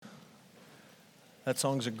That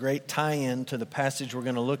song's a great tie-in to the passage we're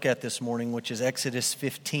going to look at this morning, which is Exodus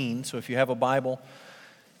 15. So if you have a Bible,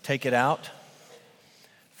 take it out.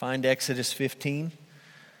 Find Exodus 15.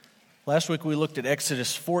 Last week we looked at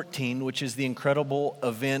Exodus 14, which is the incredible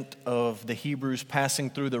event of the Hebrews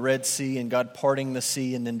passing through the Red Sea and God parting the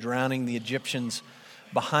sea and then drowning the Egyptians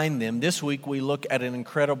behind them. This week we look at an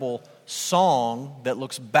incredible song that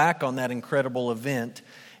looks back on that incredible event.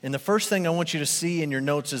 And the first thing I want you to see in your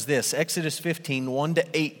notes is this. Exodus 15, 1 to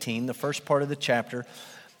 18, the first part of the chapter,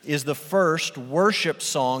 is the first worship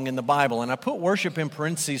song in the Bible. And I put worship in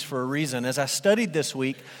parentheses for a reason. As I studied this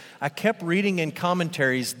week, I kept reading in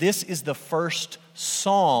commentaries, this is the first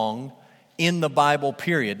song in the Bible,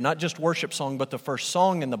 period. Not just worship song, but the first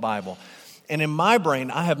song in the Bible. And in my brain,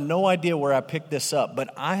 I have no idea where I picked this up,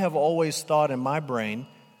 but I have always thought in my brain,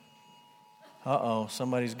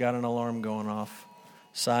 somebody's got an alarm going off.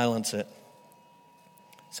 Silence it.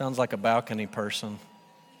 Sounds like a balcony person.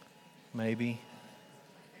 Maybe.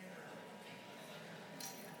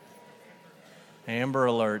 Amber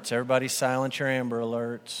alerts. Everybody silence your Amber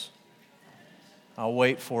alerts. I'll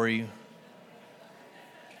wait for you.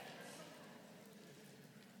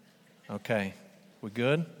 Okay. We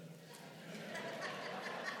good?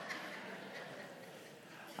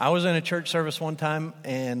 I was in a church service one time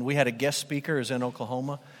and we had a guest speaker. It was in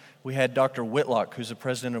Oklahoma. We had Dr. Whitlock, who's the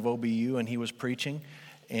president of OBU, and he was preaching.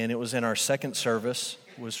 And it was in our second service,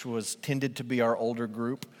 which was tended to be our older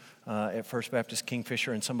group at First Baptist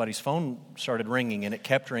Kingfisher. And somebody's phone started ringing, and it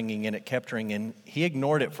kept ringing, and it kept ringing. And he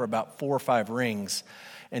ignored it for about 4 or 5 rings.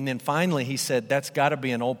 And then finally he said, that's got to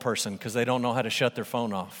be an old person because they don't know how to shut their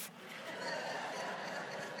phone off.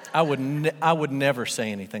 I would never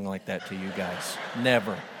say anything like that to you guys.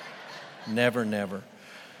 Never. Never, never.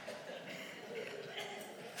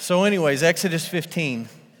 So anyways, Exodus 15.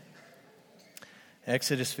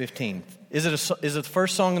 Exodus 15. Is it the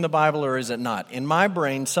first song in the Bible or is it not? In my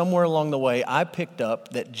brain, somewhere along the way, I picked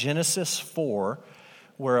up that Genesis 4,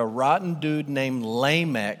 where a rotten dude named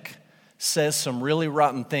Lamech says some really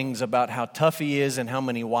rotten things about how tough he is and how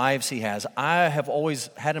many wives he has. I have always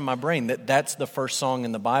had in my brain that that's the first song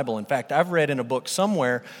in the Bible. In fact, I've read in a book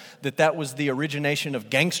somewhere that was the origination of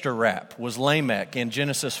gangster rap, was Lamech in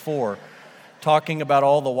Genesis 4. Talking about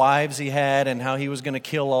all the wives he had and how he was going to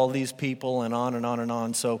kill all these people and on and on and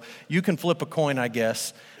on. So you can flip a coin, I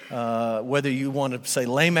guess, whether you want to say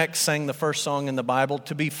Lamech sang the first song in the Bible.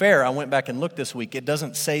 To be fair, I went back and looked this week. It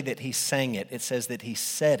doesn't say that he sang it. It says that he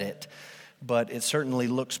said it, but it certainly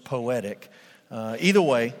looks poetic. Either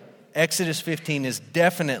way, Exodus 15 is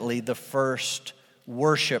definitely the first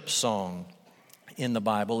worship song in the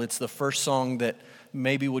Bible. It's the first song that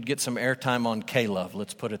maybe would get some airtime on K-Love,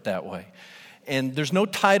 let's put it that way. And there's no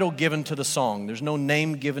title given to the song. There's no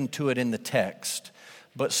name given to it in the text.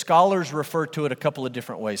 But scholars refer to it a couple of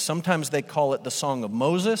different ways. Sometimes they call it the Song of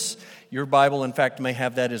Moses. Your Bible, in fact, may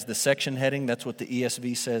have that as the section heading. That's what the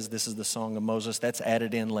ESV says. This is the Song of Moses. That's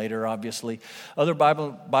added in later, obviously. Other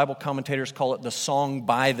Bible commentators call it the Song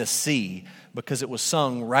by the Sea because it was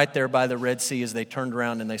sung right there by the Red Sea as they turned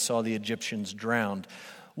around and they saw the Egyptians drowned.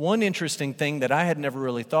 One interesting thing that I had never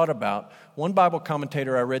really thought about, one Bible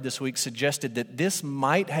commentator I read this week suggested that this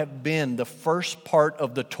might have been the first part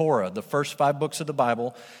of the Torah, the first 5 books of the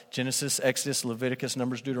Bible, Genesis, Exodus, Leviticus,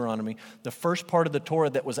 Numbers, Deuteronomy, the first part of the Torah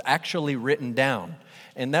that was actually written down.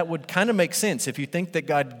 And that would kind of make sense if you think that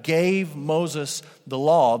God gave Moses the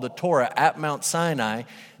law, the Torah, at Mount Sinai.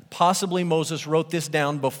 Possibly Moses wrote this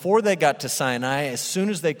down before they got to Sinai, as soon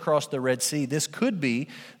as they crossed the Red Sea. This could be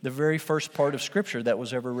the very first part of Scripture that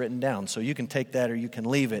was ever written down. So you can take that or you can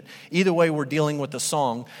leave it. Either way, we're dealing with a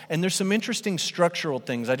song. And there's some interesting structural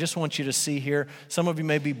things I just want you to see here. Some of you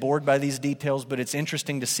may be bored by these details, but it's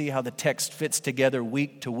interesting to see how the text fits together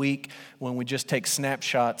week to week when we just take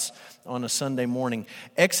snapshots on a Sunday morning.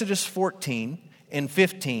 Exodus 14 and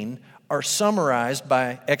 15 are summarized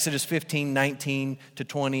by Exodus 15, 19 to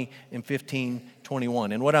 20 and 15,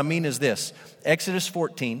 21. And what I mean is this. Exodus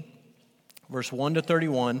 14, verse 1 to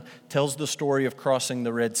 31, tells the story of crossing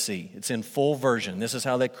the Red Sea. It's in full version. This is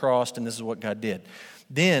how they crossed and this is what God did.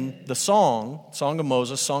 Then the Song of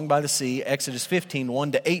Moses, Song by the Sea, Exodus 15,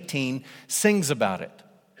 1 to 18, sings about it.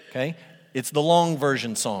 Okay? It's the long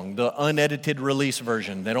version song, the unedited release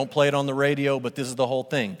version. They don't play it on the radio, but this is the whole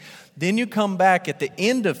thing. Then you come back at the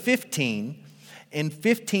end of 15, and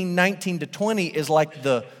 15, 19 to 20 is like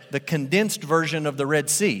the condensed version of the Red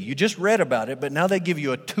Sea. You just read about it, but now they give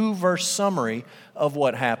you a 2-verse summary of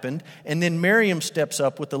what happened. And then Miriam steps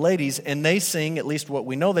up with the ladies, and they sing, at least what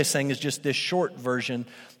we know they sang is just this short version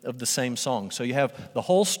of the same song. So you have the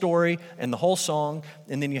whole story and the whole song,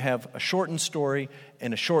 and then you have a shortened story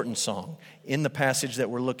and a shortened song in the passage that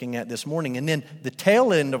we're looking at this morning. And then the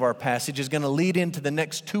tail end of our passage is going to lead into the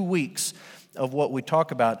next 2 weeks of what we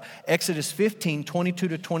talk about. Exodus 15, 22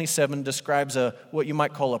 to 27 describes what you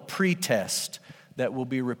might call a pretest that will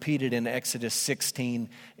be repeated in Exodus 16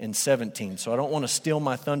 and 17. So I don't want to steal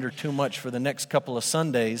my thunder too much for the next couple of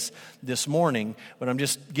Sundays this morning, but I'm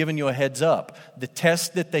just giving you a heads up. The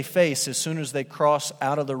test that they face as soon as they cross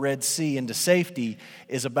out of the Red Sea into safety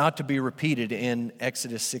is about to be repeated in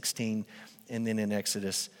Exodus 16 and then in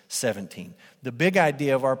Exodus 17. The big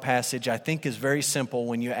idea of our passage, I think, is very simple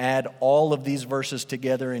when you add all of these verses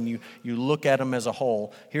together and you look at them as a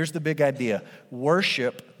whole. Here's the big idea.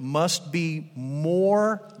 Worship must be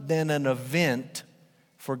more than an event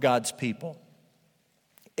for God's people.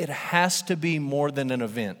 It has to be more than an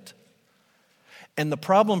event. And the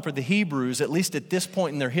problem for the Hebrews, at least at this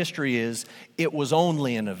point in their history, is it was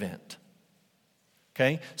only an event.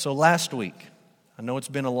 Okay? So last week, I know it's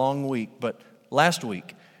been a long week, but last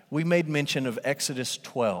week, we made mention of Exodus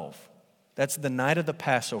 12. That's the night of the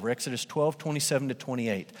Passover, Exodus 12, 27 to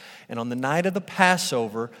 28. And on the night of the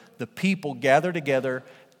Passover, the people gather together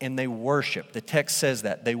and they worship. The text says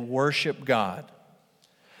that. They worship God.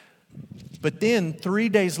 But then 3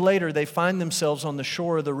 days later, they find themselves on the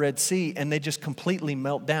shore of the Red Sea and they just completely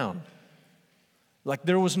melt down. Like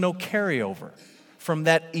there was no carryover from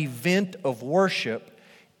that event of worship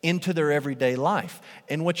into their everyday life.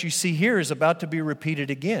 And what you see here is about to be repeated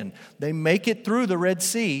again. They make it through the Red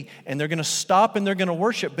Sea and they're going to stop and they're going to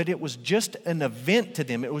worship, but it was just an event to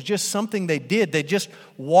them. It was just something they did. They just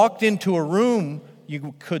walked into a room,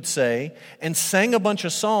 you could say, and sang a bunch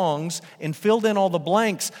of songs and filled in all the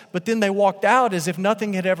blanks, but then they walked out as if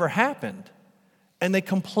nothing had ever happened. And they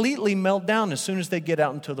completely melt down as soon as they get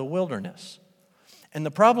out into the wilderness. And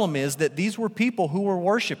the problem is that these were people who were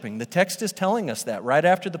worshiping. The text is telling us that. Right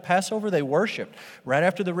after the Passover, they worshiped. Right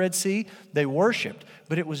after the Red Sea, they worshiped.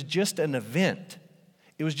 But it was just an event.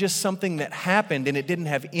 It was just something that happened and it didn't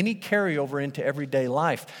have any carryover into everyday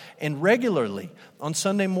life. And regularly on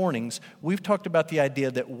Sunday mornings, we've talked about the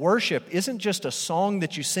idea that worship isn't just a song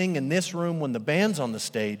that you sing in this room when the band's on the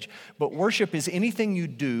stage, but worship is anything you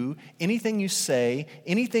do, anything you say,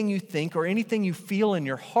 anything you think, or anything you feel in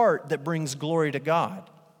your heart that brings glory to God.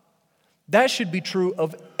 That should be true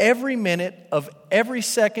of every minute, of every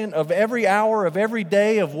second, of every hour, of every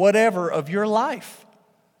day, of whatever, of your life.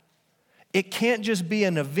 It can't just be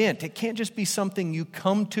an event. It can't just be something you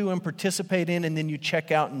come to and participate in and then you check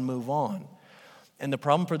out and move on. And the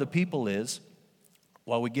problem for the people is,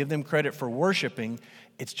 while we give them credit for worshiping,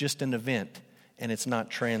 it's just an event and it's not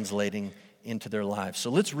translating into their lives.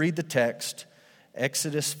 So let's read the text,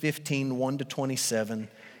 Exodus 15, 1 to 27,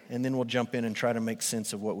 and then we'll jump in and try to make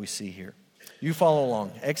sense of what we see here. You follow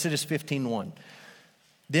along. Exodus 15, 1.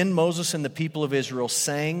 Then Moses and the people of Israel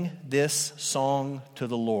sang this song to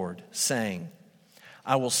the Lord, saying,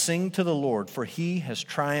 I will sing to the Lord, for he has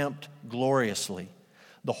triumphed gloriously.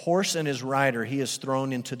 The horse and his rider he has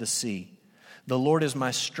thrown into the sea. The Lord is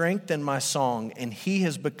my strength and my song, and he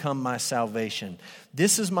has become my salvation.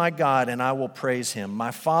 This is my God, and I will praise him,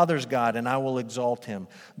 my father's God, and I will exalt him.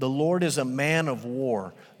 The Lord is a man of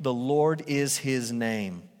war. The Lord is his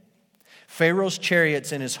name. Pharaoh's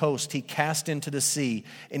chariots and his host he cast into the sea,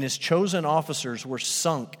 and his chosen officers were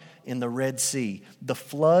sunk in the Red Sea. The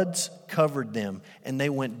floods covered them, and they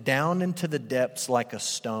went down into the depths like a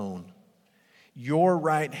stone. Your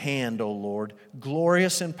right hand, O Lord,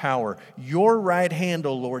 glorious in power, your right hand,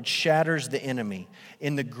 O Lord, shatters the enemy.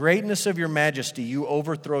 In the greatness of your majesty, you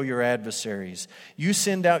overthrow your adversaries. You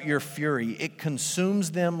send out your fury, it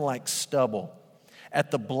consumes them like stubble. At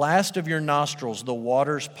the blast of your nostrils, the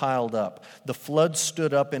waters piled up. The floods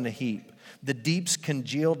stood up in a heap. The deeps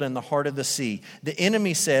congealed in the heart of the sea. The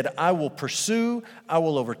enemy said, I will pursue, I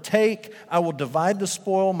will overtake, I will divide the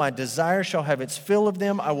spoil. My desire shall have its fill of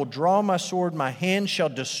them. I will draw my sword, my hand shall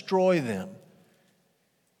destroy them.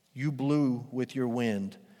 You blew with your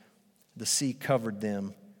wind. The sea covered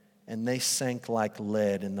them, and they sank like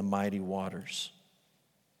lead in the mighty waters.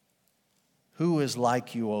 Who is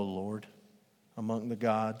like you, O Lord, among the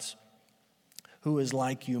gods? Who is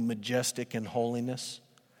like you, majestic in holiness,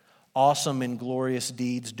 awesome in glorious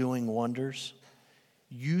deeds, doing wonders?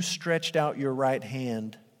 You stretched out your right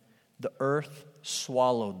hand, the earth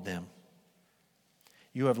swallowed them.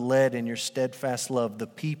 You have led in your steadfast love the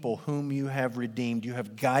people whom you have redeemed. You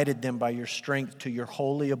have guided them by your strength to your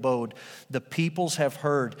holy abode. The peoples have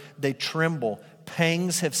heard, they tremble.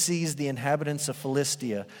 Pangs have seized the inhabitants of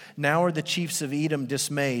Philistia. Now are the chiefs of Edom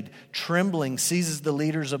dismayed. Trembling seizes the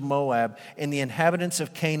leaders of Moab, and the inhabitants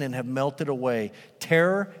of Canaan have melted away.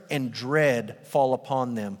 terror and dread fall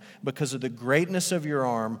upon them. Because of the greatness of your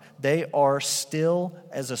arm, they are still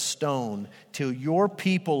as a stone, till your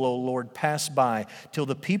people, O Lord, pass by, till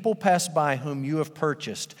the people pass by whom you have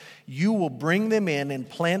purchased. You will bring them in and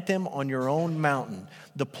plant them on your own mountain,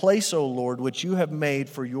 the place, O Lord, which you have made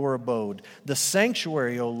for your abode, the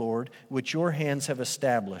sanctuary, O Lord, which your hands have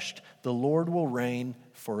established. The Lord will reign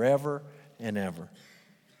forever and ever.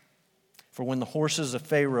 For when the horses of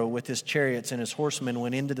Pharaoh with his chariots and his horsemen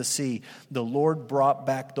went into the sea, the Lord brought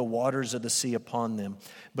back the waters of the sea upon them.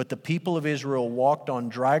 But the people of Israel walked on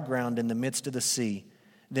dry ground in the midst of the sea.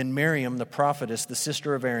 Then Miriam, the prophetess, the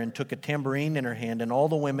sister of Aaron, took a tambourine in her hand, and all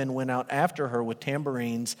the women went out after her with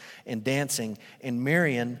tambourines and dancing. And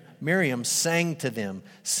Miriam sang to them,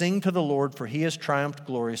 "Sing to the Lord, for he has triumphed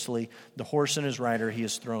gloriously. The horse and his rider he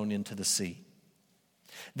has thrown into the sea."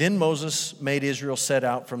 Then Moses made Israel set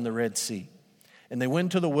out from the Red Sea, and they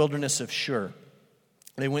went to the wilderness of Shur.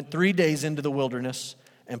 They went 3 days into the wilderness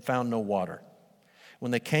and found no water.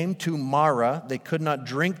 When they came to Marah, they could not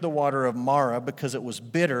drink the water of Marah because it was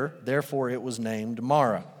bitter, therefore it was named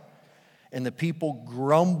Marah. And the people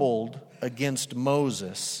grumbled against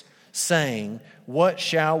Moses, saying, "What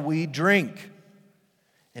shall we drink?"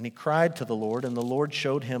 And he cried to the Lord, and the Lord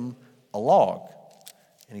showed him a log.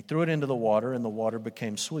 And he threw it into the water, and the water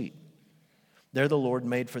became sweet. There the Lord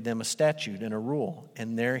made for them a statute and a rule,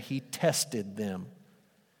 and there he tested them,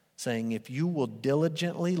 saying, "If you will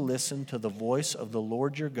diligently listen to the voice of the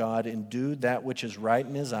Lord your God and do that which is right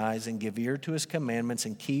in his eyes and give ear to his commandments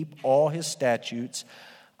and keep all his statutes,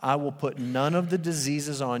 I will put none of the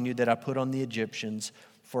diseases on you that I put on the Egyptians,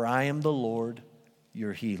 for I am the Lord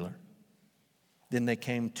your healer." Then they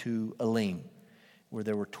came to Elim, where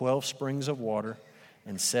there were 12 springs of water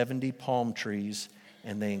and 70 palm trees,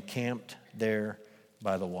 and they encamped there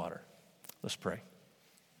by the water. Let's pray.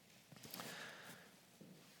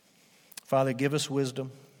 Father, give us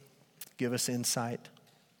wisdom. Give us insight.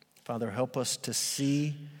 Father, help us to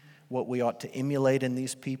see what we ought to emulate in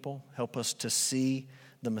these people. Help us to see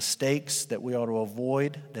the mistakes that we ought to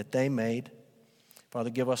avoid that they made. Father,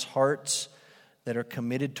 give us hearts that are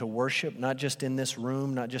committed to worship, not just in this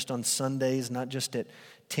room, not just on Sundays, not just at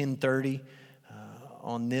 10:30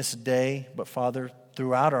 on this day, but Father,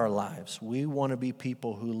 throughout our lives. We want to be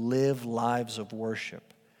people who live lives of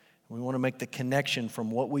worship. We want to make the connection from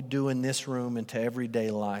what we do in this room into everyday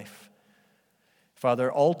life.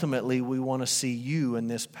 Father, ultimately, we want to see you in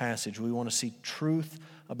this passage. We want to see truth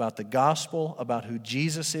about the gospel, about who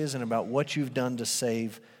Jesus is, and about what you've done to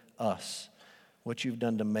save us, what you've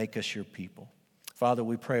done to make us your people. Father,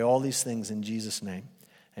 we pray all these things in Jesus' name.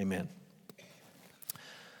 Amen.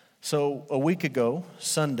 So a week ago,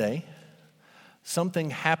 Sunday,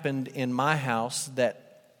 something happened in my house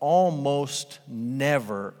that almost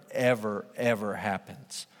never, ever, ever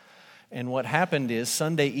happens. And what happened is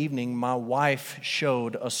Sunday evening, my wife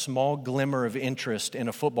showed a small glimmer of interest in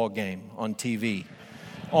a football game on TV.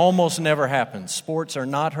 Almost never happens. Sports are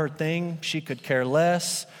not her thing. She could care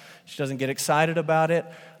less. She doesn't get excited about it.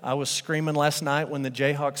 I was screaming last night when the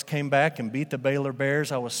Jayhawks came back and beat the Baylor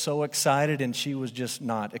Bears. I was so excited, and she was just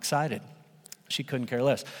not excited. She couldn't care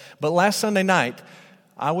less. But last Sunday night,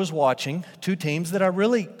 I was watching two teams that I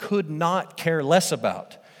really could not care less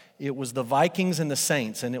about. It was the Vikings and the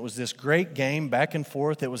Saints, and it was this great game back and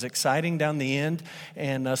forth. It was exciting down the end,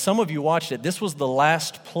 and some of you watched it. This was the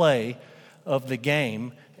last play of the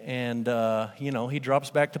game. And, he drops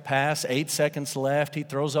back to pass, 8 seconds left. He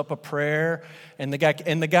throws up a prayer, and the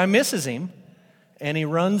guy misses him, and he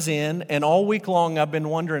runs in. And all week long, I've been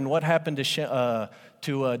wondering what happened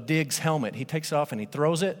to Diggs' helmet. He takes it off, and he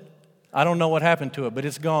throws it. I don't know what happened to it, but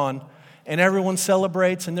it's gone. And everyone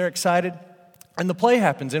celebrates, and they're excited. And the play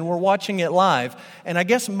happens, and we're watching it live. And I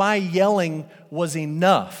guess my yelling was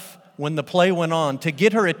enough when the play went on to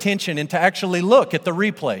get her attention and to actually look at the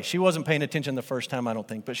replay. She wasn't paying attention the first time, I don't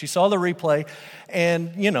think, but she saw the replay.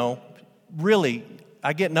 And, really,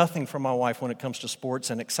 I get nothing from my wife when it comes to sports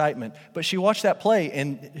and excitement. But she watched that play,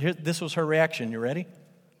 and this was her reaction. You ready?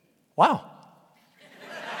 Wow.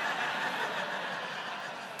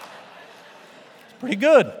 It's pretty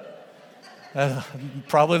good.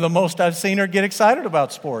 Probably the most I've seen her get excited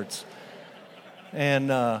about sports.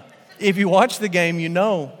 And if you watch the game,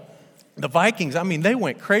 the Vikings, they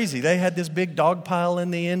went crazy. They had this big dog pile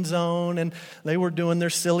in the end zone, and they were doing their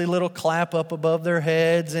silly little clap up above their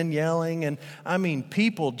heads and yelling. And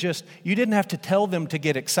people you didn't have to tell them to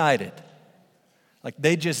get excited. Like,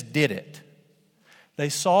 they just did it. They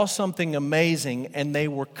saw something amazing, and they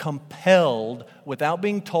were compelled, without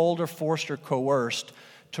being told or forced or coerced,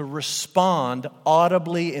 to respond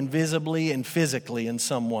audibly and visibly and physically in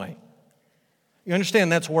some way. You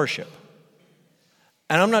understand that's worship.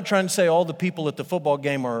 And I'm not trying to say all the people at the football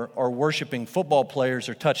game are worshiping football players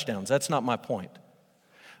or touchdowns. That's not my point.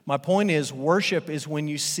 My point is worship is when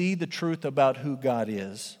you see the truth about who God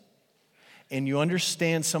is and you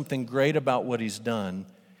understand something great about what He's done,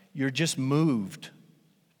 you're just moved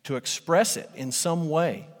to express it in some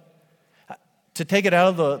way. To take it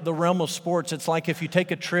out of the realm of sports, it's like if you take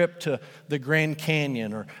a trip to the Grand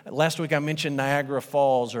Canyon, or last week I mentioned Niagara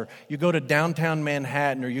Falls, or you go to downtown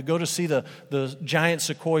Manhattan, or you go to see the giant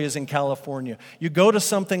sequoias in California. You go to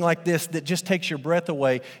something like this that just takes your breath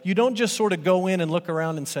away. You don't just sort of go in and look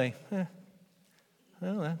around and say,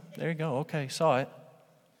 well, there you go, okay, saw it.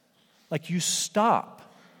 Like you stop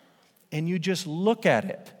and you just look at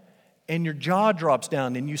it and your jaw drops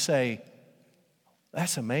down and you say,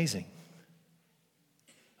 that's amazing.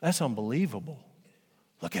 That's unbelievable.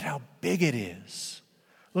 Look at how big it is.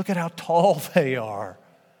 Look at how tall they are.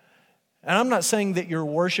 And I'm not saying that you're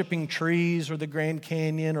worshiping trees or the Grand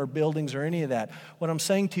Canyon or buildings or any of that. What I'm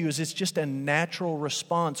saying to you is it's just a natural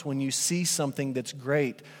response when you see something that's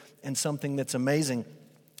great and something that's amazing.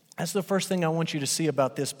 That's the first thing I want you to see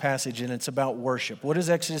about this passage, and it's about worship. What does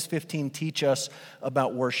Exodus 15 teach us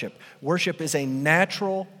about worship? Worship is a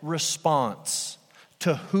natural response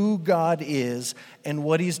to who God is and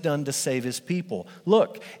what He's done to save His people.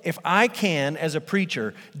 Look, if I can, as a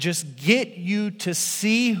preacher, just get you to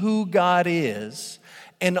see who God is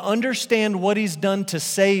and understand what He's done to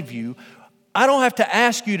save you, I don't have to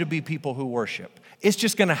ask you to be people who worship. It's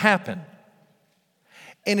just going to happen.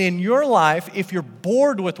 And in your life, if you're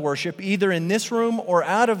bored with worship, either in this room or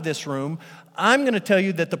out of this room, I'm going to tell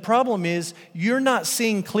you that the problem is you're not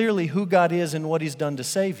seeing clearly who God is and what He's done to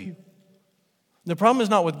save you. The problem is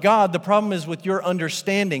not with God, the problem is with your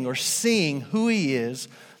understanding or seeing who He is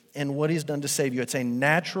and what He's done to save you. It's a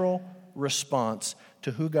natural response to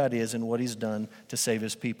who God is and what He's done to save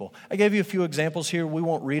His people. I gave you a few examples here. We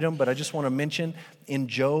won't read them, but I just want to mention in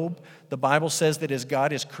Job, the Bible says that as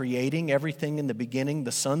God is creating everything in the beginning,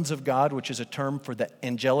 the sons of God, which is a term for the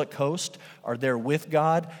angelic host, are there with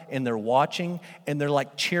God and they're watching and they're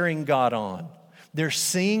like cheering God on. They're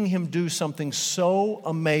seeing Him do something so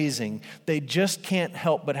amazing, they just can't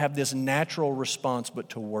help but have this natural response but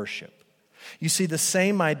to worship. You see the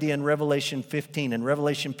same idea in Revelation 15. In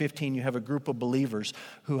Revelation 15, you have a group of believers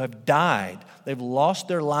who have died. They've lost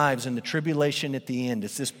their lives in the tribulation at the end.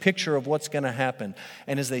 It's this picture of what's going to happen.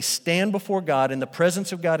 And as they stand before God in the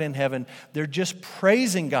presence of God in heaven, they're just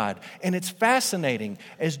praising God. And it's fascinating.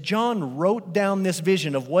 As John wrote down this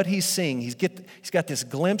vision of what he's seeing, he's got this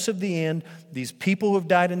glimpse of the end, these people who have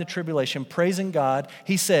died in the tribulation praising God.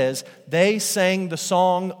 He says, they sang the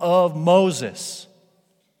song of Moses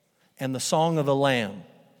and the song of the Lamb.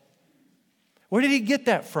 Where did he get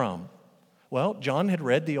that from? Well, John had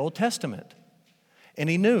read the Old Testament, and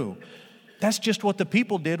he knew that's just what the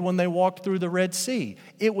people did when they walked through the Red Sea.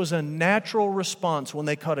 It was a natural response when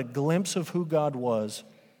they caught a glimpse of who God was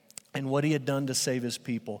and what He had done to save His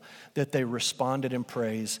people, that they responded in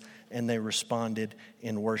praise and they responded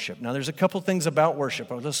in worship. Now, there's a couple things about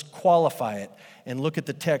worship. I'll just qualify it and look at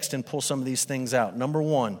the text and pull some of these things out. Number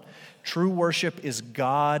one, true worship is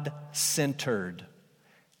God-centered.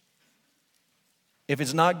 If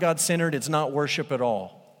it's not God-centered, it's not worship at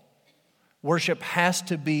all. Worship has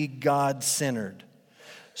to be God-centered.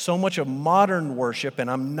 So much of modern worship, and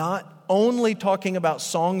I'm not only talking about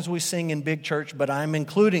songs we sing in big church, but I'm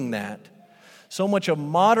including that. So much of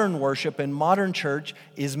modern worship and modern church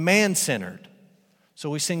is man-centered. So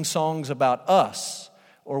we sing songs about us,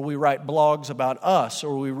 or we write blogs about us,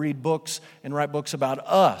 or we read books and write books about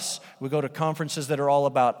us. We go to conferences that are all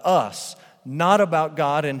about us, not about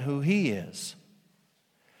God and who He is.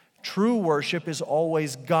 True worship is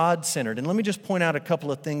always God-centered. And let me just point out a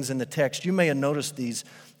couple of things in the text. You may have noticed these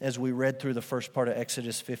as we read through the first part of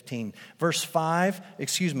Exodus 15. Verse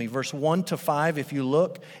 1 to 5, if you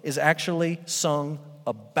look, is actually sung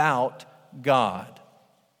about God,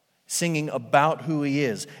 singing about who He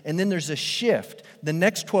is. And then there's a shift. The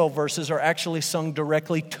next 12 verses are actually sung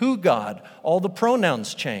directly to God. All the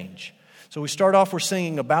pronouns change. So we start off, we're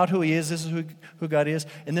singing about who He is, this is who God is,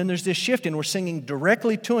 and then there's this shift and we're singing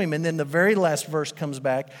directly to Him, and then the very last verse comes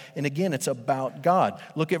back, and again, it's about God.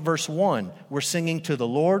 Look at verse 1. We're singing to the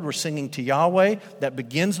Lord, we're singing to Yahweh. That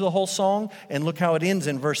begins the whole song, and look how it ends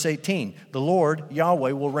in verse 18. The Lord,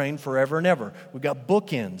 Yahweh, will reign forever and ever. We've got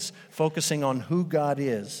bookends focusing on who God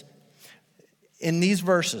is. In these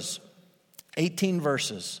verses, 18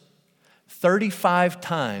 verses, 35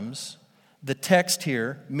 times, the text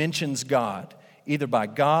here mentions God. either by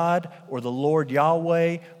God or the Lord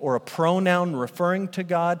Yahweh or a pronoun referring to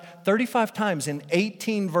God. 35 times in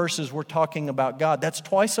 18 verses we're talking about God. That's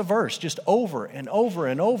twice a verse, just over and over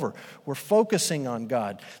and over. We're focusing on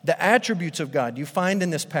God. The attributes of God you find in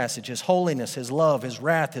this passage: His holiness, His love, His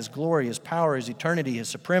wrath, His glory, His power, His eternity, His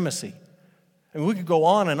supremacy. And we could go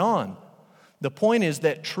on and on. The point is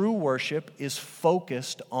that true worship is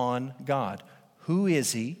focused on God. Who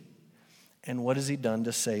is He, and what has He done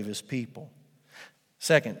to save His people?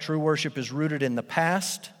 Second, true worship is rooted in the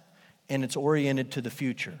past and it's oriented to the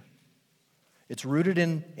future. It's rooted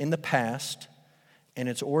in the past and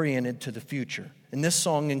it's oriented to the future. And this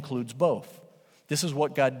song includes both. This is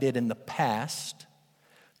what God did in the past.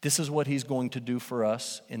 This is what He's going to do for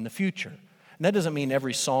us in the future. And that doesn't mean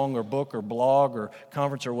every song or book or blog or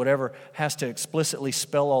conference or whatever has to explicitly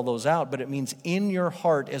spell all those out, but it means in your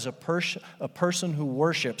heart as a person who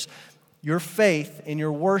worships, your faith in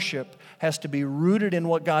your worship has to be rooted in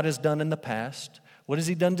what God has done in the past. What has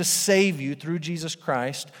He done to save you through Jesus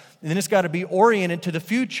Christ? And then it's got to be oriented to the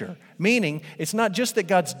future, meaning it's not just that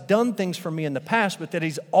God's done things for me in the past, but that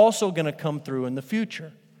He's also going to come through in the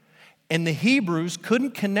future. And the Hebrews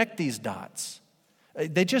couldn't connect these dots.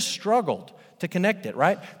 They just struggled to connect it,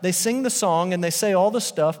 right? They sing the song and they say all the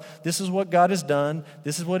stuff. This is what God has done.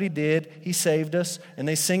 This is what He did. He saved us. And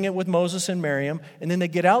they sing it with Moses and Miriam. And then they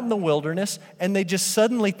get out in the wilderness and they just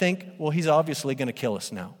suddenly think, well, He's obviously going to kill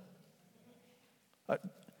us now.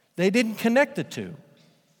 They didn't connect the two.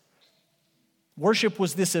 Worship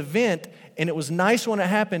was this event, and it was nice when it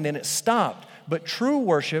happened and it stopped. But true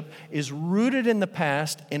worship is rooted in the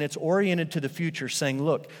past and it's oriented to the future, saying,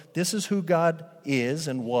 look, this is who God is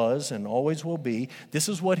and was and always will be. This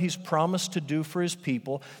is what He's promised to do for His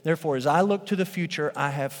people. Therefore, as I look to the future,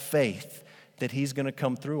 I have faith that He's going to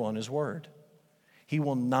come through on His word. He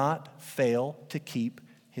will not fail to keep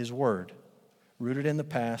His word. Rooted in the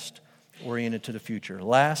past, oriented to the future.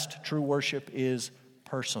 Last, true worship is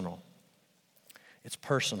personal. It's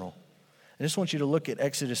personal. I just want you to look at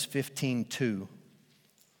Exodus 15:2.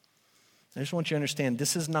 I just want you to understand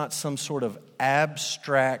this is not some sort of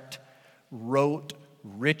abstract, rote,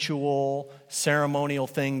 ritual, ceremonial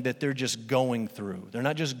thing that they're just going through. They're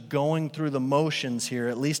not just going through the motions here,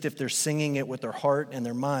 at least if they're singing it with their heart and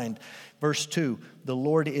their mind. Verse 2, the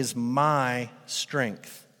Lord is my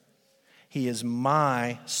strength. He is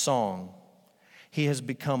my song. He has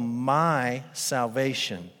become my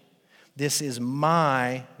salvation. This is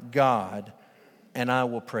my God, and I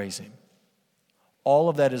will praise Him. All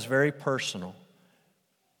of that is very personal.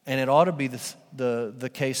 And it ought to be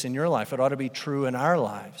the case in your life. It ought to be true in our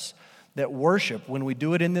lives. That worship, when we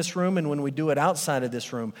do it in this room and when we do it outside of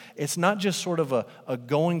this room, it's not just sort of a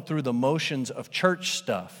going through the motions of church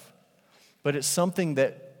stuff, but it's something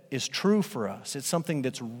that is true for us. It's something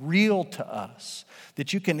that's real to us.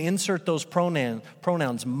 That you can insert those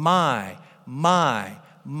pronouns, my.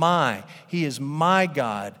 He is my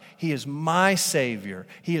God. He is my Savior.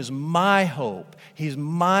 He is my hope. He's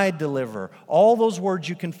my deliverer. All those words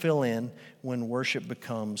you can fill in when worship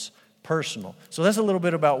becomes personal. So that's a little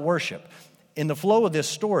bit about worship. In the flow of this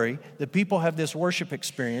story, the people have this worship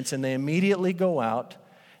experience and they immediately go out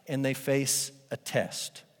and they face a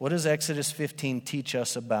test. What does Exodus 15 teach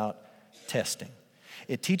us about testing?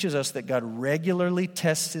 It teaches us that God regularly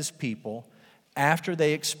tests His people after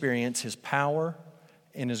they experience His power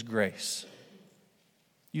and His grace.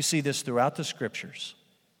 You see this throughout the Scriptures.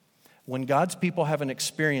 When God's people have an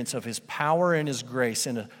experience of His power and His grace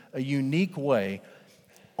in a unique way,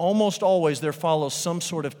 almost always there follows some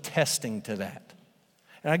sort of testing to that.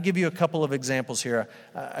 And I'll give you a couple of examples here.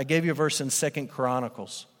 I gave you a verse in 2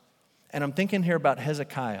 Chronicles, and I'm thinking here about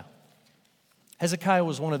Hezekiah. Hezekiah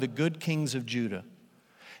was one of the good kings of Judah.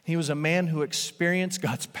 He was a man who experienced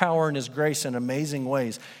God's power and His grace in amazing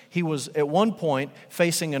ways. He was at one point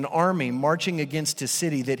facing an army marching against his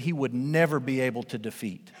city that he would never be able to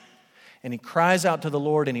defeat. And he cries out to the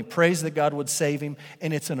Lord and he prays that God would save him.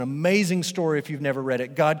 And it's an amazing story if you've never read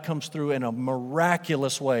it. God comes through in a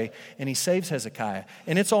miraculous way and He saves Hezekiah.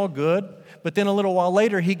 And it's all good. But then a little while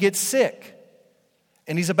later he gets sick.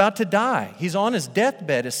 And he's about to die. He's on his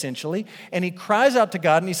deathbed, essentially. And he cries out to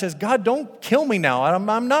God and he says, God, don't kill me now.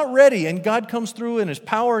 I'm not ready. And God comes through in His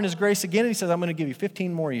power and His grace again. And He says, I'm going to give you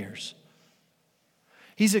 15 more years.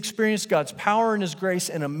 He's experienced God's power and His grace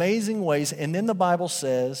in amazing ways. And then the Bible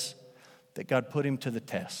says that God put him to the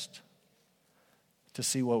test to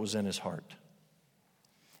see what was in his heart.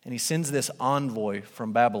 And He sends this envoy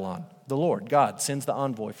from Babylon. The Lord, God, sends the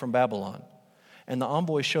envoy from Babylon. And the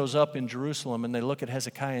envoy shows up in Jerusalem and they look at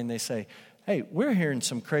Hezekiah and they say, hey, we're hearing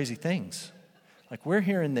some crazy things. Like we're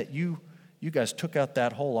hearing that you You guys took out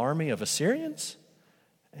that whole army of Assyrians?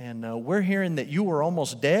 And we're hearing that you were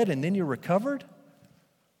almost dead and then you recovered?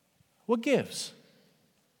 What gives?"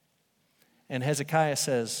 And Hezekiah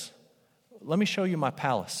says, "Let me show you my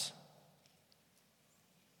palace.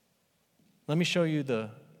 Let me show you the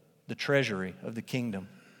treasury of the kingdom.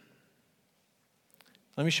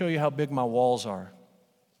 Let me show you how big my walls are.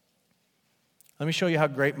 Let me show you how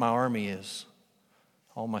great my army is.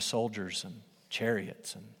 All my soldiers and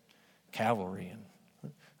chariots and cavalry. And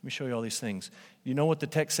let me show you all these things." You know what the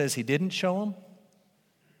text says he didn't show them?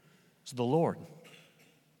 It's the Lord,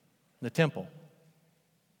 the temple.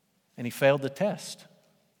 And he failed the test.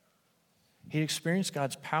 He experienced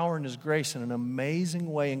God's power and His grace in an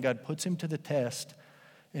amazing way, and God puts him to the test,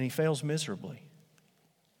 and he fails miserably.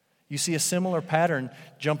 You see a similar pattern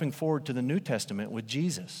jumping forward to the New Testament with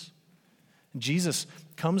Jesus. Jesus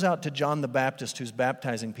comes out to John the Baptist who's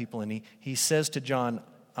baptizing people, and he says to John,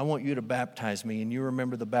 "I want you to baptize me." And you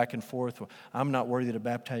remember the back and forth. "I'm not worthy to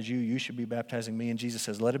baptize you. You should be baptizing me." And Jesus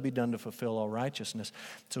says, "Let it be done to fulfill all righteousness."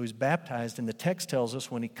 So he's baptized, and the text tells us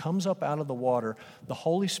when he comes up out of the water, the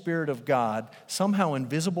Holy Spirit of God, somehow in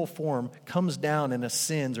visible form, comes down and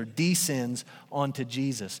ascends or descends onto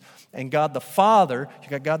Jesus. And God the Father, you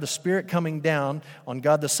got God the Spirit coming down on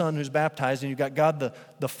God the Son who's baptized, and you got God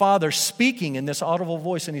the Father speaking in this audible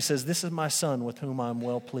voice, and he says, "This is my Son with whom I'm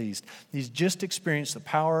well pleased." He's just experienced the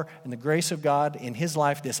power and the grace of God in his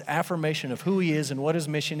life, this affirmation of who he is and what his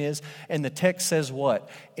mission is. And the text says what?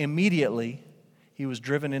 Immediately, he was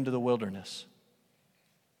driven into the wilderness.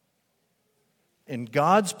 In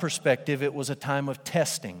God's perspective, it was a time of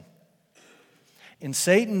testing. In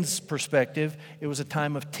Satan's perspective, it was a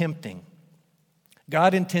time of tempting.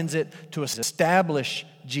 God intends it to establish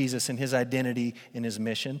Jesus in his identity, in his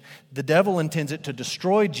mission. The devil intends it to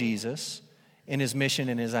destroy Jesus in his mission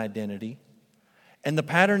and his identity. And the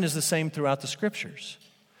pattern is the same throughout the Scriptures.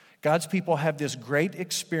 God's people have this great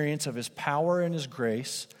experience of his power and his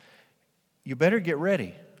grace. You better get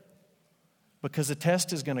ready, because the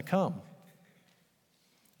test is going to come.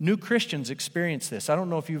 New Christians experience this. I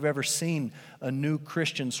don't know if you've ever seen a new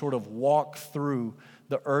Christian sort of walk through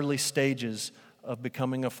the early stages of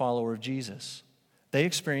becoming a follower of Jesus. They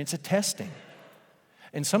experience a testing.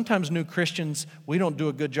 And sometimes new Christians, we don't do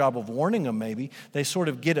a good job of warning them maybe. They sort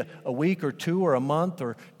of get a week or two or a month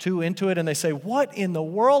or two into it, and they say, "What in the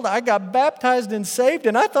world? I got baptized and saved,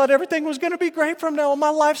 and I thought everything was going to be great from now on. My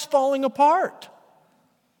life's falling apart."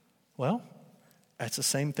 Well, that's the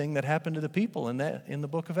same thing that happened to the people in the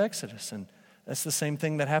book of Exodus. And that's the same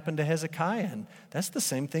thing that happened to Hezekiah. And that's the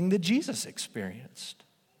same thing that Jesus experienced.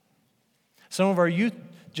 Some of our youth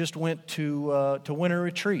just went to winter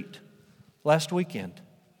retreat last weekend.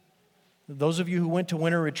 Those of you who went to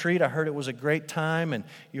winter retreat, I heard it was a great time, and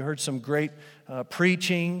you heard some great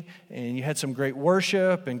preaching, and you had some great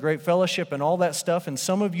worship and great fellowship and all that stuff. And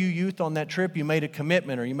some of you youth on that trip, you made a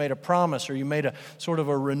commitment, or you made a promise, or you made a sort of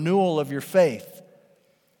a renewal of your faith.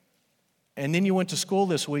 And then you went to school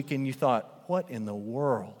this week and you thought, "What in the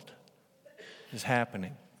world is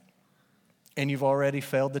happening?" And you've already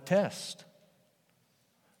failed the test.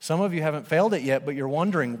 Some of you haven't failed it yet, but you're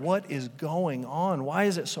wondering, what is going on? Why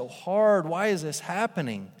is it so hard? Why is this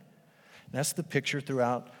happening? And that's the picture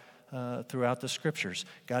throughout the Scriptures.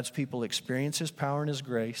 God's people experience His power and His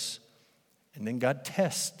grace, and then God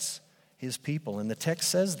tests His people. And the text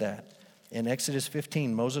says that in Exodus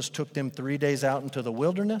 15. Moses took them 3 days out into the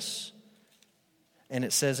wilderness, and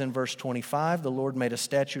it says in verse 25, the Lord made a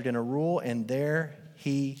statute and a rule, and there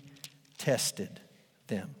He tested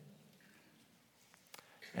them.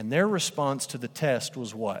 And their response to the test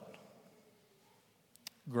was what?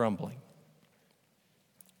 Grumbling.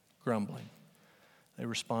 Grumbling. They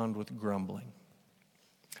respond with grumbling.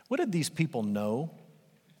 What did these people know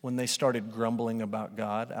when they started grumbling about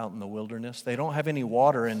God out in the wilderness? They don't have any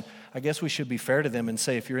water, and I guess we should be fair to them and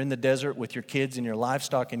say if you're in the desert with your kids and your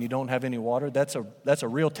livestock and you don't have any water, that's a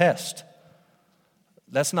real test.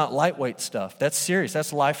 That's not lightweight stuff. That's serious.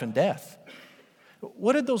 That's life and death.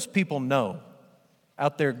 What did those people know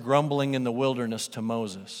out there grumbling in the wilderness to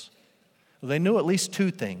Moses? Well, they knew at least two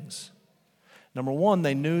things. Number one,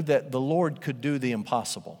 they knew that the Lord could do the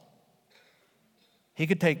impossible. He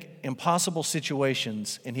could take impossible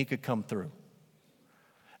situations and He could come through.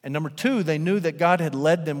 And number two, they knew that God had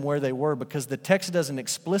led them where they were, because the text doesn't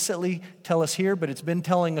explicitly tell us here, but it's been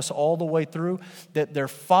telling us all the way through that they're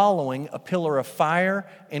following a pillar of fire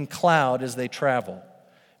and cloud as they travel.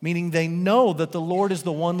 Meaning they know that the Lord is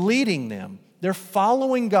the one leading them. They're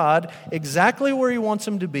following God exactly where He wants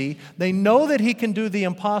them to be. They know that He can do the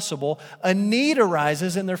impossible. A need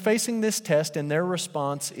arises and they're facing this test, and their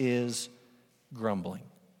response is grumbling.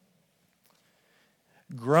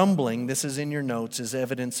 Grumbling, this is in your notes, is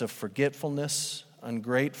evidence of forgetfulness,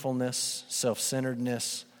 ungratefulness,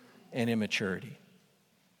 self-centeredness, and immaturity.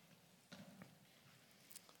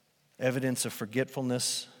 Evidence of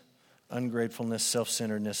forgetfulness, ungratefulness,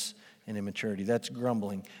 self-centeredness, and immaturity. That's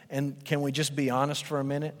grumbling. And can we just be honest for a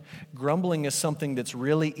minute? Grumbling is something that's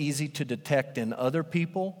really easy to detect in other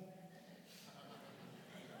people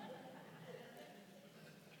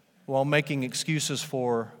while making excuses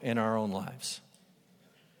for in our own lives.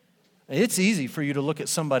 It's easy for you to look at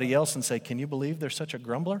somebody else and say, can you believe they're such a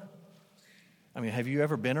grumbler? I mean, have you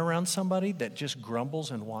ever been around somebody that just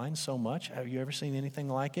grumbles and whines so much? Have you ever seen anything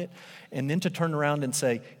like it? And then to turn around and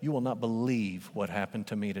say, you will not believe what happened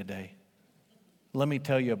to me today. Let me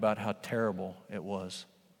tell you about how terrible it was.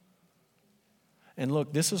 And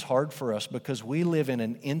look, this is hard for us because we live in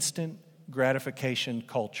an instant gratification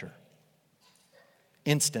culture.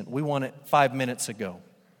 Instant. We want it 5 minutes ago.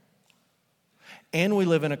 And we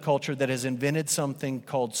live in a culture that has invented something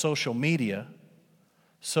called social media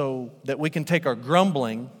so that we can take our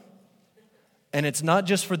grumbling, and it's not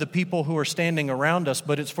just for the people who are standing around us,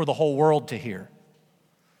 but it's for the whole world to hear.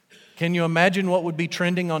 Can you imagine what would be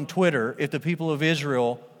trending on Twitter if the people of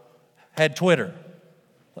Israel had Twitter?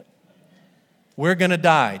 We're going to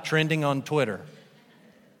die, trending on Twitter.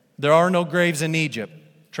 There are no graves in Egypt,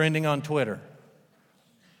 trending on Twitter.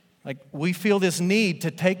 Like, we feel this need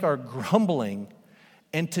to take our grumbling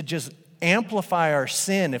and to just amplify our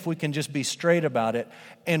sin, if we can just be straight about it,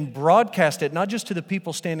 and broadcast it not just to the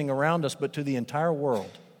people standing around us, but to the entire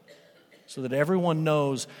world, so that everyone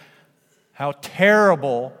knows how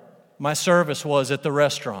terrible my service was at the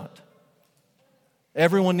restaurant.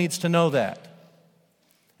 Everyone needs to know that.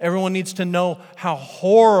 Everyone needs to know how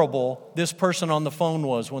horrible this person on the phone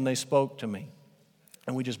was when they spoke to me.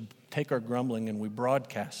 And we just take our grumbling and we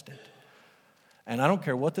broadcast it. And I don't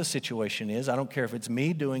care what the situation is. I don't care if it's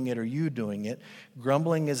me doing it or you doing it.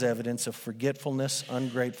 Grumbling is evidence of forgetfulness,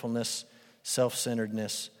 ungratefulness,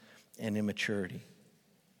 self-centeredness, and immaturity.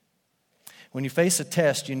 When you face a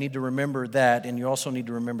test, you need to remember that, and you also need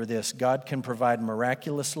to remember this: God can provide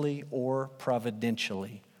miraculously or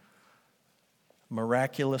providentially.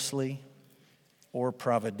 Miraculously or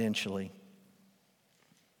providentially.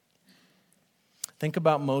 Think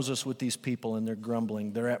about Moses with these people and their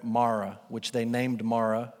grumbling. They're at Marah, which they named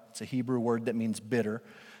Marah. It's a Hebrew word that means bitter.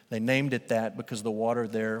 They named it that because the water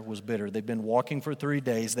there was bitter. They've been walking for 3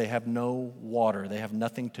 days. They have no water. They have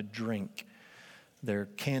nothing to drink. Their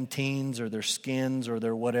canteens or their skins or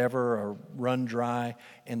their whatever are run dry,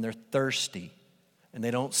 and they're thirsty. And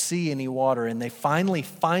they don't see any water, and they finally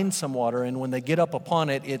find some water, and when they get up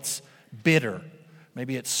upon it, it's bitter.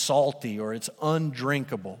 Maybe it's salty or it's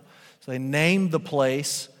undrinkable. So they named the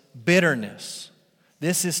place bitterness.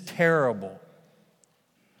 This is terrible.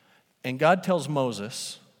 And God tells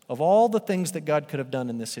Moses, of all the things that God could have done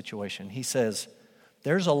in this situation, he says,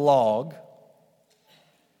 there's a log,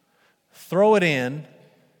 throw it in,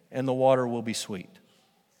 and the water will be sweet.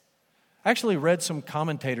 I actually read some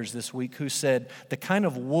commentators this week who said the kind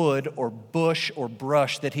of wood or bush or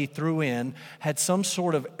brush that he threw in had some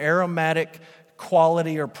sort of aromatic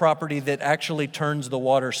quality or property that actually turns the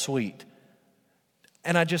water sweet.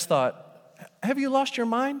 And I just thought, have you lost your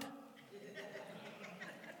mind?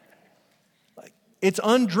 It's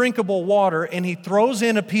undrinkable water, and he throws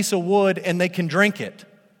in a piece of wood and they can drink it.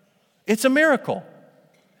 It's a miracle.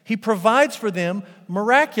 He provides for them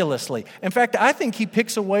miraculously. In fact, I think he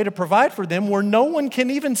picks a way to provide for them where no one can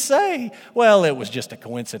even say, well, it was just a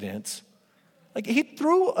coincidence. Like, he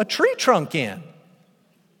threw a tree trunk in,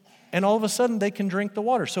 and all of a sudden they can drink the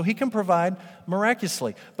water. So he can provide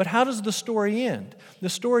miraculously. But how does the story end? The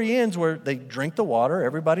story ends where they drink the water,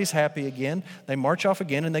 everybody's happy again, they march off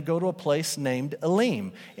again, and they go to a place named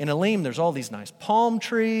Elim. In Elim, there's all these nice palm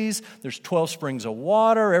trees, there's 12 springs of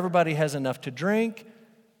water, everybody has enough to drink,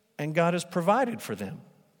 and God has provided for them.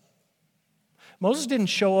 Moses didn't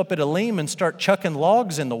show up at Elim and start chucking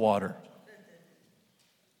logs in the water.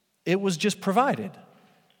 It was just provided.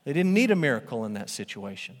 They didn't need a miracle in that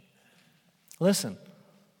situation. Listen,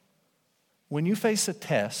 when you face a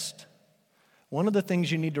test, one of the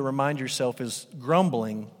things you need to remind yourself is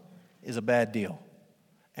grumbling is a bad deal,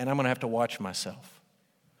 and I'm going to have to watch myself.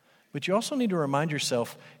 But you also need to remind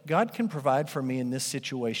yourself, God can provide for me in this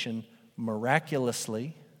situation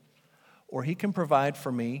miraculously, or he can provide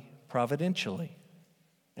for me providentially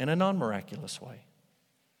in a non-miraculous way.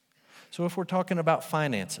 So if we're talking about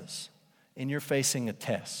finances and you're facing a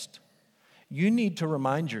test, You need to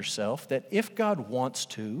remind yourself that if God wants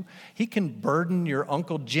to, He can burden your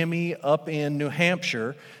Uncle Jimmy up in New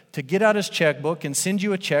Hampshire to get out his checkbook and send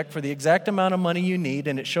you a check for the exact amount of money you need,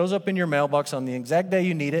 and it shows up in your mailbox on the exact day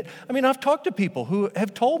you need it. I mean, I've talked to people who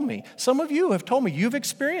have told me, some of you have told me, you've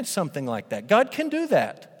experienced something like that. God can do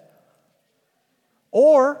that.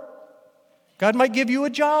 Or God might give you a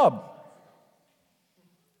job.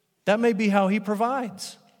 That may be how He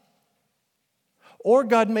provides. Or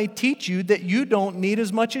God may teach you that you don't need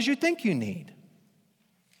as much as you think you need.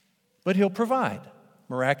 But He'll provide,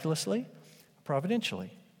 miraculously,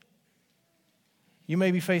 providentially. You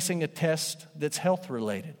may be facing a test that's health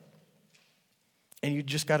related. And you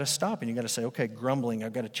just got to stop and you got to say, okay, grumbling.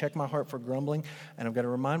 I've got to check my heart for grumbling, and I've got to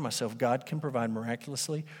remind myself God can provide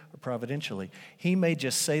miraculously or providentially. He may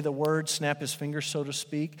just say the word, snap His fingers, so to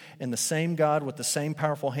speak, and the same God with the same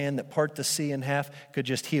powerful hand that part the sea in half could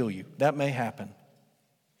just heal you. That may happen.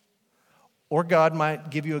 Or God might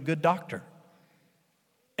give you a good doctor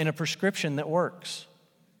and a prescription that works.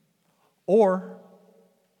 Or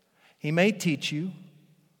He may teach you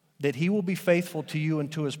that He will be faithful to you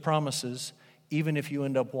and to His promises, even if you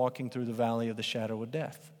end up walking through the valley of the shadow of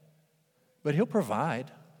death. But He'll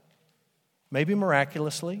provide, maybe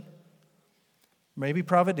miraculously, maybe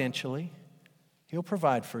providentially. He'll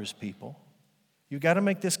provide for His people. You've got to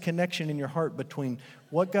make this connection in your heart between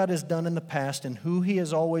what God has done in the past and who He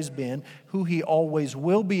has always been, who He always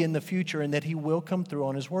will be in the future, and that He will come through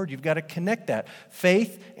on His word. You've got to connect that.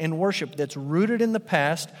 Faith and worship that's rooted in the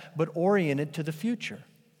past but oriented to the future.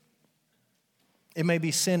 It may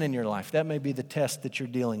be sin in your life. That may be the test that you're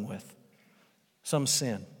dealing with. Some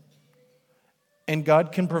sin. And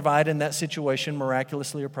God can provide in that situation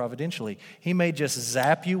miraculously or providentially. He may just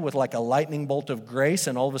zap you with like a lightning bolt of grace,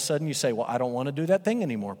 and all of a sudden you say, well, I don't want to do that thing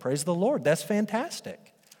anymore. Praise the Lord. That's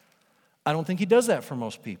fantastic. I don't think He does that for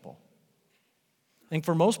most people. I think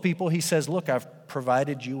for most people, He says, look, I've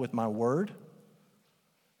provided you with my word.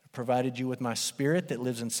 I've provided you with my Spirit that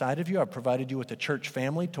lives inside of you. I've provided you with a church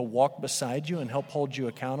family to walk beside you and help hold you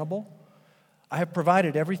accountable. I have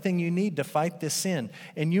provided everything you need to fight this sin.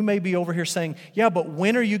 And you may be over here saying, yeah, but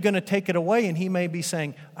when are you going to take it away? And He may be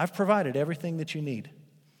saying, I've provided everything that you need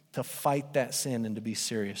to fight that sin and to be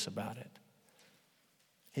serious about it.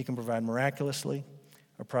 He can provide miraculously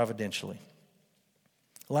or providentially.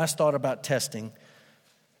 Last thought about testing.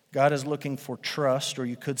 God is looking for trust, or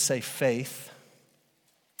you could say faith.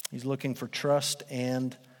 He's looking for trust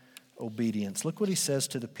and obedience. Look what He says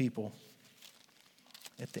to the people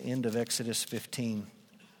at the end of Exodus 15.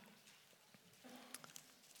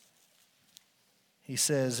 He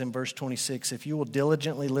says in verse 26, if you will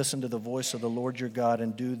diligently listen to the voice of the Lord your God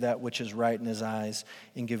and do that which is right in His eyes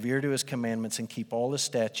and give ear to His commandments and keep all His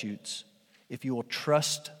statutes, if you will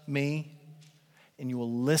trust me and you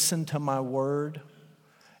will listen to my word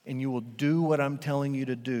and you will do what I'm telling you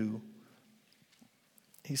to do,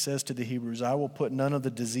 He says to the Hebrews, I will put none of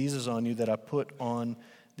the diseases on you that I put on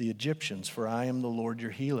the Egyptians, for I am the Lord your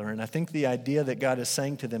healer. And I think the idea that God is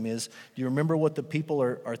saying to them is, do you remember what the people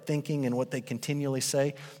are thinking and what they continually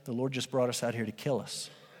say? The Lord just brought us out here to kill us.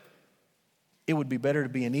 It would be better to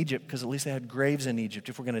be in Egypt because at least they had graves in Egypt.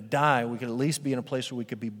 If we're going to die, we could at least be in a place where we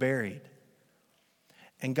could be buried.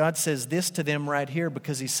 And God says this to them right here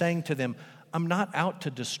because He's saying to them, I'm not out to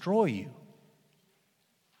destroy you.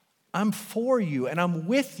 I'm for you and I'm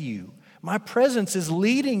with you. My presence is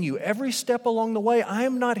leading you every step along the way. I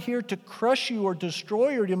am not here to crush you or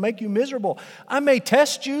destroy you or to make you miserable. I may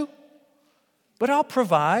test you, but I'll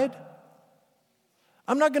provide.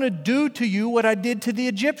 I'm not going to do to you what I did to the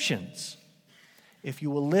Egyptians. If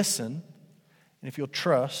you will listen, and if you'll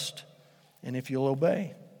trust, and if you'll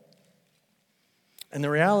obey. And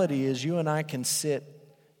the reality is you and I can sit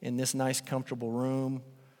in this nice, comfortable room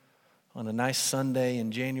on a nice Sunday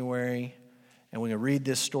in January, and we can read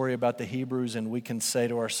this story about the Hebrews and we can say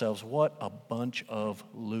to ourselves, what a bunch of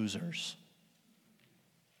losers.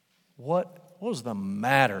 What was the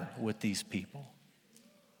matter with these people?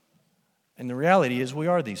 And the reality is we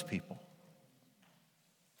are these people.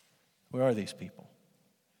 We are these people.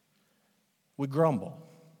 We grumble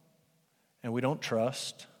and we don't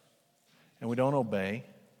trust and we don't obey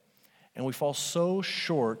and we fall so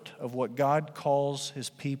short of what God calls His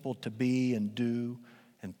people to be and do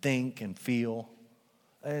and think and feel.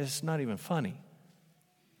 It's not even funny.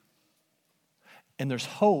 And there's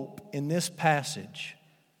hope in this passage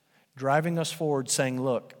driving us forward saying,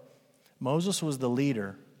 look, Moses was the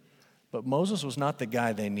leader, but Moses was not the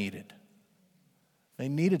guy they needed. They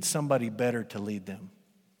needed somebody better to lead them.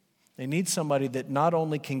 They need somebody that not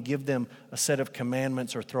only can give them a set of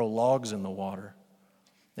commandments or throw logs in the water,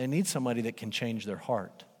 they need somebody that can change their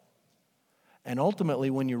heart. And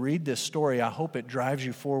ultimately, when you read this story, I hope it drives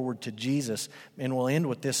you forward to Jesus. And we'll end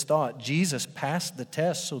with this thought. Jesus passed the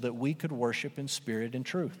test so that we could worship in spirit and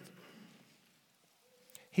truth.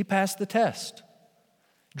 He passed the test.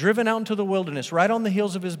 Driven out into the wilderness, right on the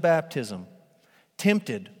heels of his baptism.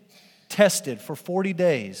 Tempted, tested for 40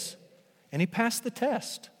 days. And he passed the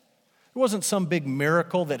test. It wasn't some big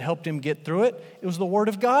miracle that helped him get through it. It was the Word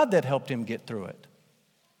of God that helped him get through it.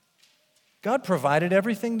 God provided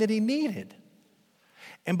everything that he needed.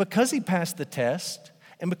 And because he passed the test,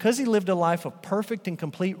 and because he lived a life of perfect and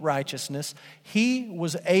complete righteousness, he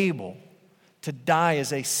was able to die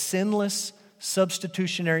as a sinless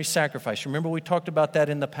substitutionary sacrifice. Remember, we talked about that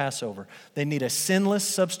in the Passover. They need a sinless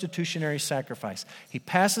substitutionary sacrifice. He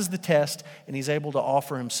passes the test, and he's able to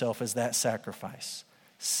offer himself as that sacrifice.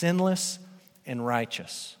 Sinless and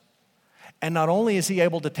righteous. And not only is he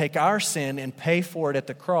able to take our sin and pay for it at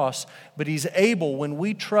the cross, but he's able, when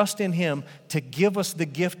we trust in him, to give us the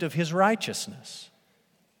gift of his righteousness.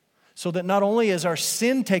 So that not only is our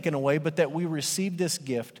sin taken away, but that we receive this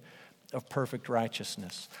gift of perfect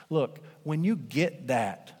righteousness. Look, when you get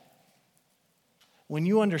that, when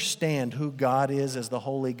you understand who God is as the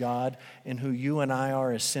holy God and who you and I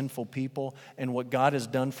are as sinful people and what God has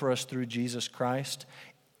done for us through Jesus Christ,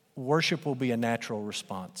 worship will be a natural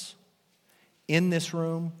response. In this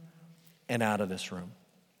room and out of this room.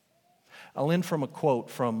 I'll end from a quote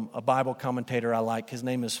from a Bible commentator I like. His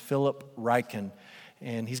name is Philip Ryken,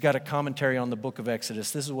 and he's got a commentary on the book of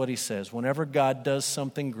Exodus. This is what he says: whenever God does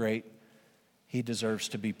something great, he deserves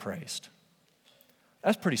to be praised.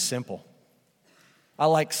 That's pretty simple. I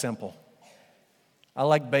like simple. I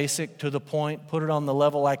like basic, to the point, put it on the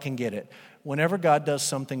level I can get it. Whenever God does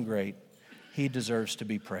something great, he deserves to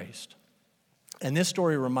be praised. And this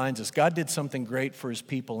story reminds us, God did something great for his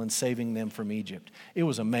people in saving them from Egypt. It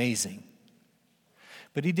was amazing.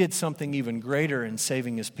 But he did something even greater in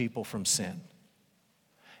saving his people from sin.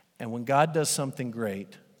 And when God does something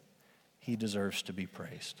great, he deserves to be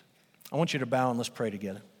praised. I want you to bow and let's pray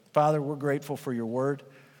together. Father, we're grateful for your word.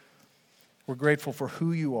 We're grateful for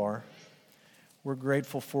who you are. We're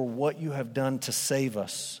grateful for what you have done to save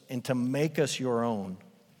us and to make us your own.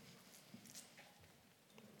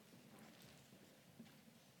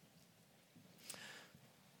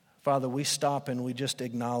 Father, we stop and we just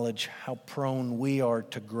acknowledge how prone we are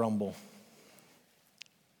to grumble.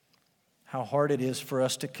 How hard it is for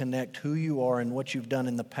us to connect who you are and what you've done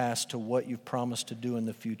in the past to what you've promised to do in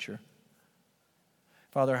the future.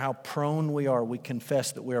 Father, how prone we are. We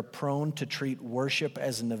confess that we are prone to treat worship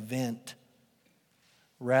as an event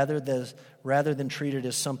rather than treat it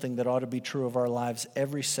as something that ought to be true of our lives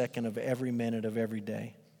every second of every minute of every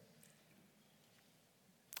day.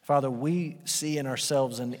 Father, we see in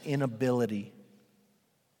ourselves an inability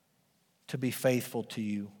to be faithful to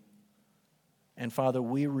you. And Father,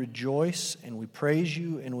 we rejoice and we praise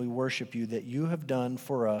you and we worship you that you have done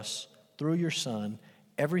for us, through your Son,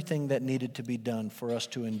 everything that needed to be done for us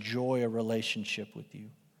to enjoy a relationship with you.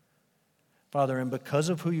 Father, and because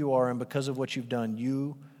of who you are and because of what you've done,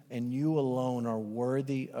 you and you alone are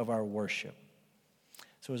worthy of our worship.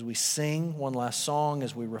 So as we sing one last song,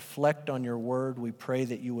 as we reflect on your word, we pray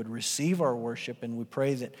that you would receive our worship, and we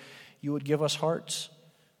pray that you would give us hearts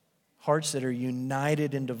that are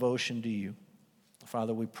united in devotion to you.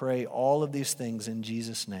 Father, we pray all of these things in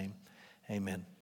Jesus' name. Amen.